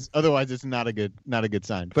otherwise it's not a good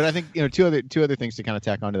sign. But I think two other things to kind of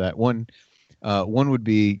tack onto that. One would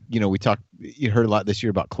be, you heard a lot this year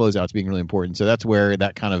about closeouts being really important. So that's where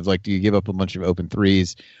that kind of like, do you give up a bunch of open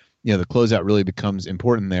threes? The closeout really becomes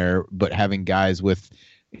important there, but having guys with,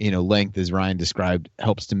 length, as Ryan described,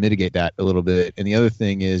 helps to mitigate that a little bit. And the other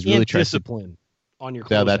thing is really discipline on your closeouts.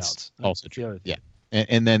 Yeah, that's also true. Yeah.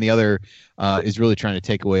 And then the other is really trying to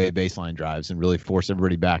take away baseline drives and really force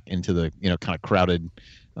everybody back into the, kind of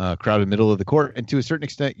crowded middle of the court. And to a certain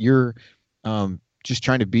extent, you're just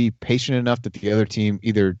trying to be patient enough that the other team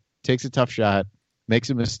either takes a tough shot,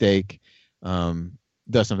 makes a mistake,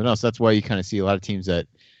 does something else. That's why you kind of see a lot of teams that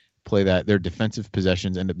play that their defensive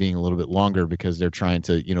possessions end up being a little bit longer because they're trying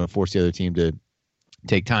to, force the other team to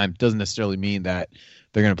take time. Doesn't necessarily mean that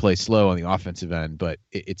they're going to play slow on the offensive end, but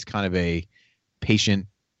it's kind of a patient,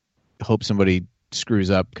 hope somebody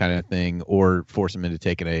screws up kind of thing, or force them into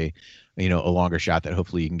taking a longer shot that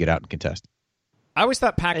hopefully you can get out and contest. I always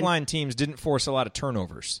thought pack line teams didn't force a lot of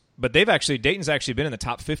turnovers, but Dayton's actually been in the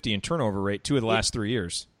top 50 in turnover rate 2 of the last 3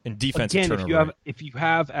 years in defensive turnover rate. If you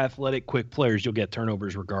have athletic, quick players, you'll get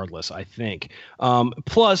turnovers regardless, I think.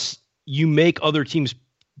 Plus, you make other teams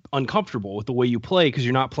uncomfortable with the way you play because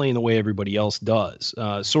you're not playing the way everybody else does.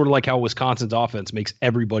 Sort of like how Wisconsin's offense makes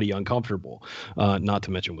everybody uncomfortable. Not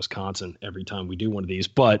to mention Wisconsin every time we do one of these,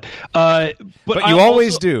 but you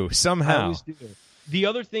always do somehow. Always do. The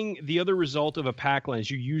other result of a pack line is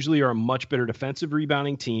you usually are a much better defensive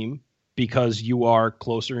rebounding team because you are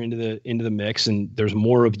closer into the mix and there's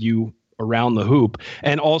more of you around the hoop,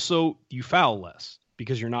 and also you foul less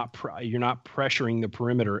because you're not pressuring the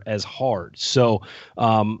perimeter as hard. So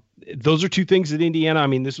those are two things that Indiana. I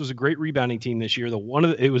mean, this was a great rebounding team this year.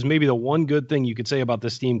 It was maybe the one good thing you could say about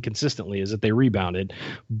this team consistently is that they rebounded,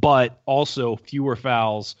 but also fewer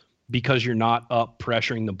fouls. Because you're not up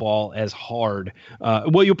pressuring the ball as hard.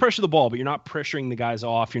 You'll pressure the ball, but you're not pressuring the guys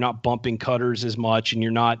off. You're not bumping cutters as much, and you're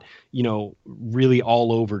not, really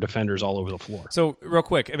all over defenders all over the floor. So real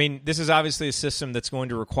quick, I mean, this is obviously a system that's going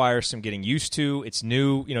to require some getting used to. It's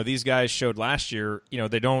new. These guys showed last year,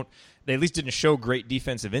 they at least didn't show great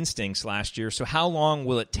defensive instincts last year. So how long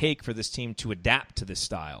will it take for this team to adapt to this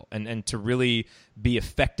style and to really be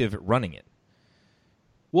effective at running it?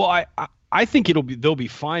 Well, I think they'll be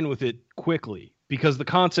fine with it quickly because the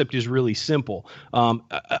concept is really simple.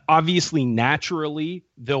 Obviously, naturally,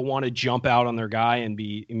 they'll want to jump out on their guy and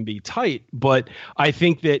be tight. But I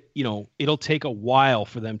think that it'll take a while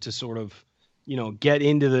for them to sort of get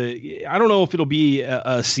into the. I don't know if it'll be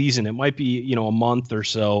a season. It might be a month or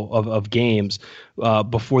so of games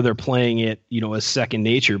before they're playing it as second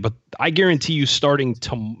nature. But I guarantee you, starting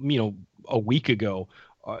to a week ago.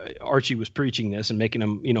 Archie was preaching this and making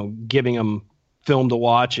them, giving them film to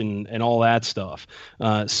watch and all that stuff.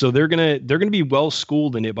 So they're gonna be well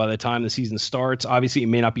schooled in it by the time the season starts. Obviously, it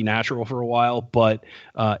may not be natural for a while, but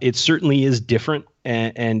it certainly is different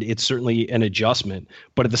and it's certainly an adjustment.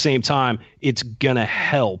 But at the same time, it's gonna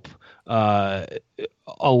help a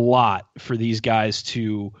lot for these guys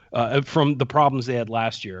to from the problems they had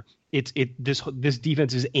last year. This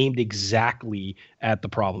defense is aimed exactly at the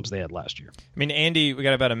problems they had last year. I mean, Andy, we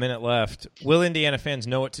got about a minute left. Will Indiana fans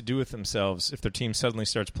know what to do with themselves if their team suddenly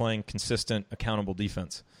starts playing consistent, accountable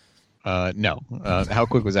defense? No. How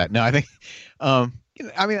quick was that? No, I think.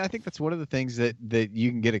 I think that's one of the things that you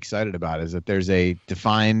can get excited about is that there's a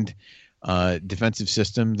defined defensive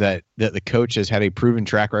system that the coach has had a proven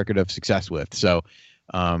track record of success with. So,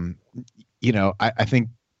 I think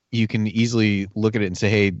you can easily look at it and say,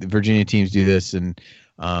 hey, the Virginia teams do this, and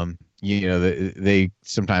they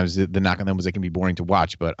sometimes the knock on them was they can be boring to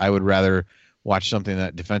watch. But I would rather watch something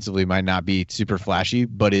that defensively might not be super flashy,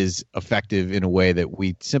 but is effective in a way that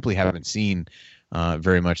we simply haven't seen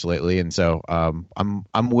very much lately. And so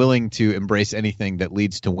I'm willing to embrace anything that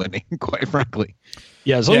leads to winning, quite frankly.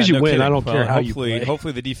 Yeah, as long as you win, kidding. I don't care how you play.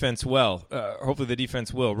 Hopefully the defense will. Hopefully the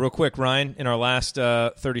defense will. Real quick, Ryan, in our last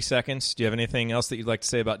 30 seconds, do you have anything else that you'd like to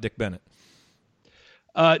say about Dick Bennett?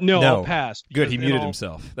 No, I'll pass. Good, he muted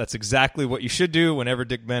himself. That's exactly what you should do whenever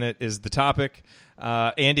Dick Bennett is the topic.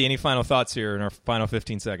 Andy, any final thoughts here in our final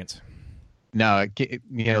 15 seconds? No,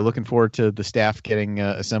 looking forward to the staff getting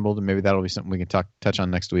assembled, and maybe that'll be something we can touch on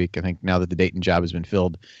next week. I think now that the Dayton job has been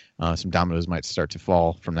filled, some dominoes might start to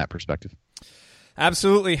fall from that perspective.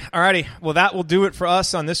 Absolutely. All righty. Well, that will do it for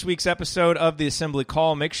us on this week's episode of the Assembly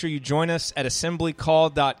Call. Make sure you join us at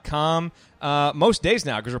assemblycall.com most days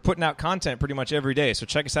now, because we're putting out content pretty much every day. So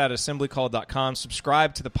check us out at assemblycall.com.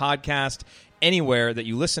 Subscribe to the podcast anywhere that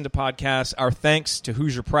you listen to podcasts. Our thanks to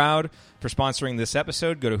Hoosier Proud for sponsoring this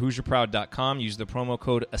episode. Go to HoosierProud.com. Use the promo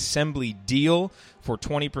code AssemblyDeal for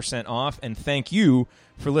 20% off. And thank you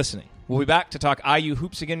for listening. We'll be back to talk IU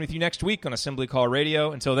hoops again with you next week on Assembly Call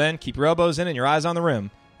Radio. Until then, keep your elbows in and your eyes on the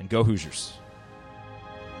rim, and go Hoosiers.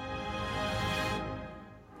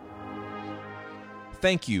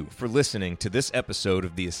 Thank you for listening to this episode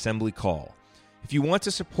of the Assembly Call. If you want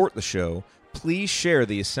to support the show, please share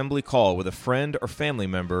the Assembly Call with a friend or family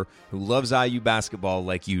member who loves IU basketball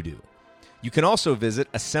like you do. You can also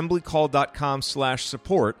visit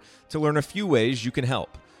assemblycall.com/support to learn a few ways you can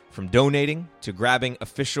help. From donating, to grabbing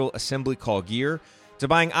official Assembly Call gear, to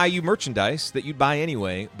buying IU merchandise that you'd buy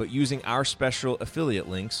anyway, but using our special affiliate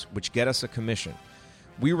links, which get us a commission.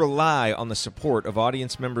 We rely on the support of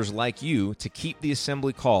audience members like you to keep the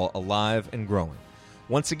Assembly Call alive and growing.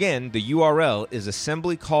 Once again, the URL is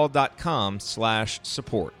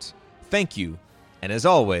assemblycall.com/support. Thank you, and as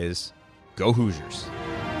always, go Hoosiers.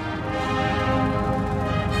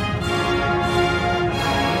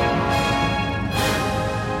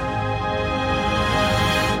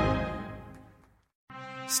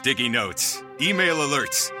 Sticky notes, email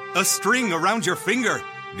alerts, a string around your finger.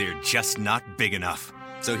 They're just not big enough.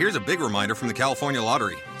 So here's a big reminder from the California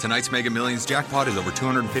Lottery. Tonight's Mega Millions jackpot is over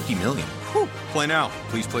 $250 million. Whew. Play now.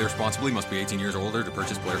 Please play responsibly. Must be 18 years or older to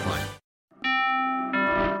purchase player client.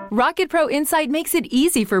 Rocket Pro Insight makes it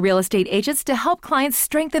easy for real estate agents to help clients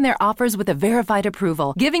strengthen their offers with a verified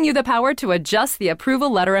approval, giving you the power to adjust the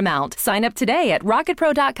approval letter amount. Sign up today at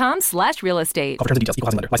rocketpro.com/real estate. Call for terms and details. Equal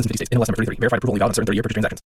housing lender. License 50 states. NMLS number 33. Verified approval only valid on certain 30-year purchase transactions.